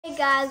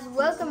guys,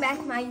 welcome back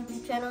to my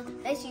YouTube channel.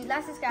 Make sure you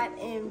like, subscribe,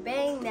 and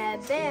bang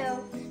that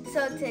bell.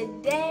 So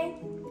today,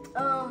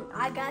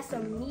 I got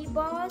some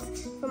meatballs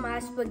for my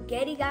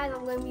spaghetti, guys.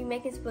 I'm gonna be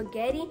making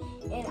spaghetti,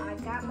 and I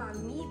got my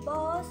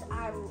meatballs.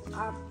 I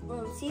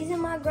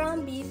seasoned my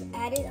ground beef,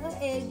 added an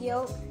egg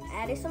yolk,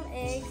 added some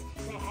eggs,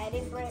 and I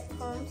added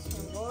breadcrumbs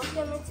and rolled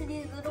them into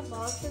these little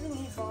balls for the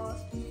meatballs.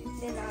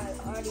 Then I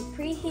already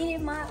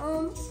preheated my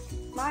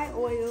my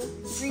oil,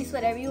 grease,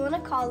 whatever you want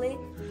to call it.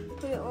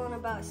 Put it on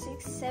about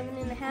 6,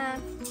 7.5.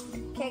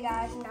 Okay,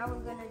 guys, now we're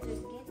gonna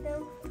just get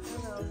them. We're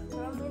gonna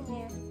throw them in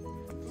there.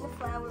 In the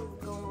flour,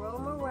 we're gonna roll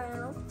them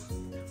around.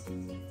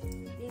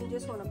 Then you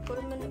just wanna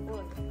put them in the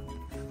oil.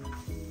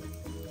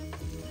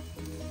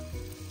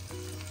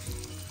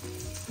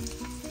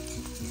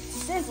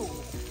 Sizzle.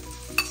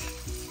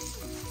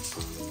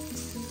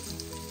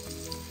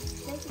 I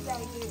think you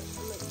gotta get it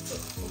a little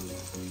thick in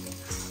there.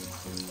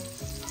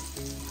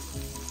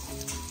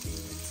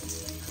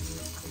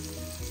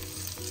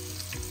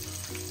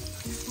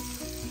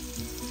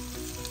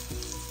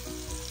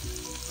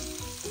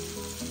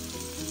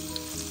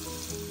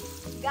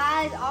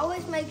 Guys,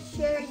 always make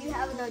sure you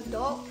have an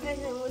adult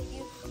present with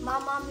you. My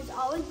mom is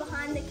always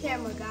behind the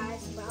camera,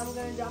 guys. But I'm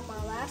going to drop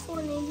my last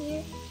one in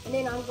here. And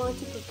then I'm going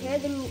to prepare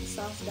the meat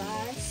sauce,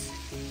 guys.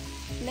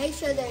 Make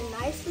sure they're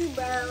nicely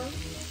brown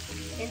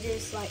and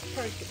just like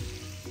perfect.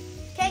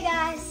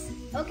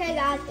 Okay,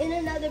 guys, in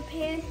another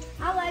pan,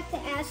 I like to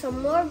add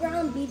some more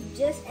ground beef,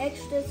 just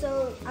extra,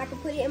 so I can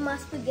put it in my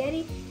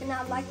spaghetti. And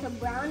I like to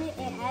brown it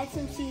and add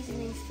some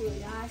seasonings to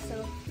it, guys.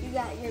 So you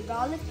got your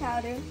garlic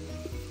powder.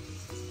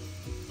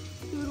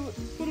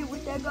 Hit it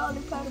with that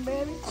garlic powder,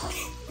 baby.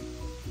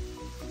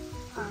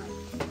 Alright,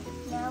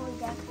 now we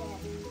got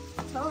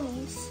that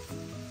Tony's.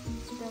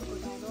 Sprinkle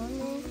that on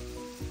there.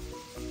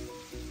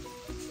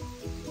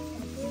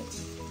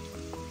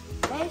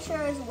 Make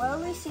sure it's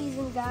well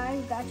seasoned,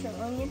 guys. Got your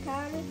onion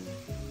powder.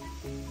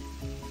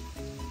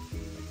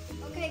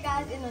 Okay,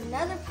 guys, in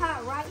another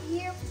pot right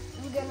here,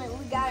 we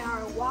got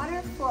our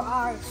water for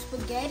our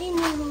spaghetti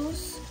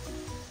noodles.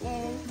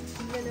 And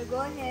I'm gonna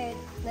go ahead,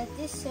 let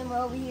this simmer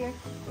over here,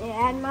 and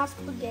add my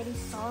spaghetti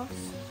sauce.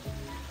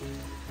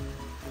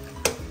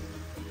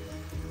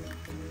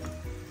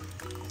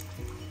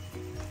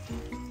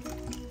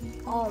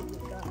 Oh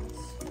my gosh,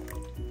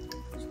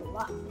 it's a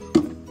lot.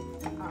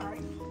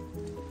 Alright,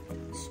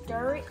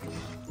 stir it.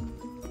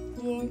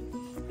 Then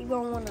you're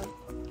gonna wanna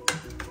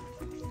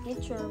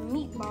get your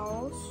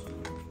meatballs.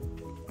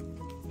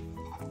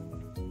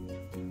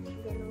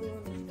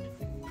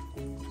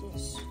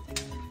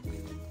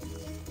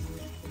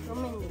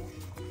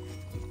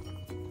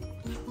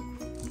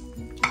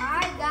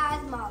 Alright,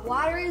 guys, my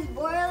water is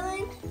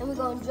boiling, and we're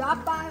gonna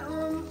drop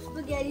our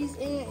spaghettis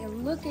in,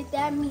 and look at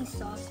that meat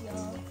sauce,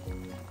 y'all.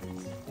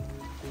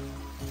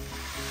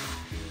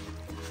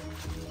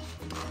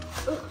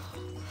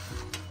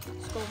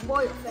 It's gonna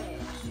boil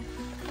fast.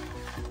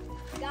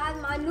 Guys,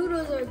 my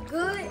noodles are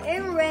good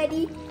and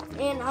ready,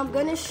 and I'm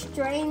gonna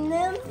strain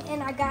them,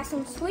 and I got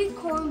some sweet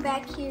corn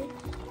back here,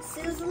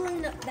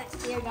 sizzling up back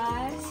here,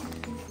 guys.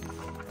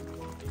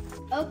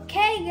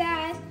 Okay,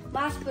 guys,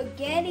 my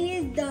spaghetti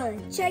is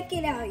done. Check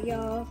it out,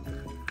 y'all.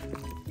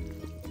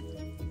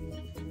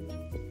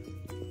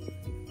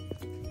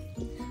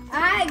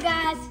 Alright,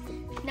 guys,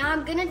 now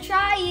I'm gonna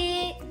try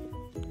it.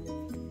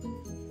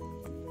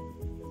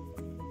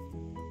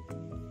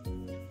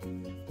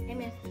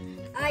 Amen.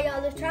 Alright,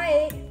 y'all, let's try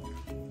it.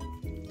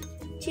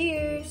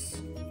 Cheers.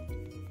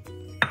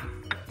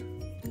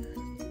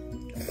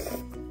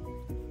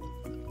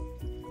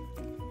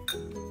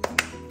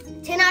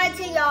 Out of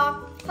 10,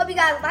 y'all. Hope you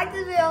guys like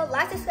this video,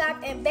 like, subscribe,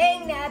 and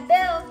bang that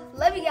bell.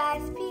 Love you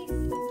guys. Peace.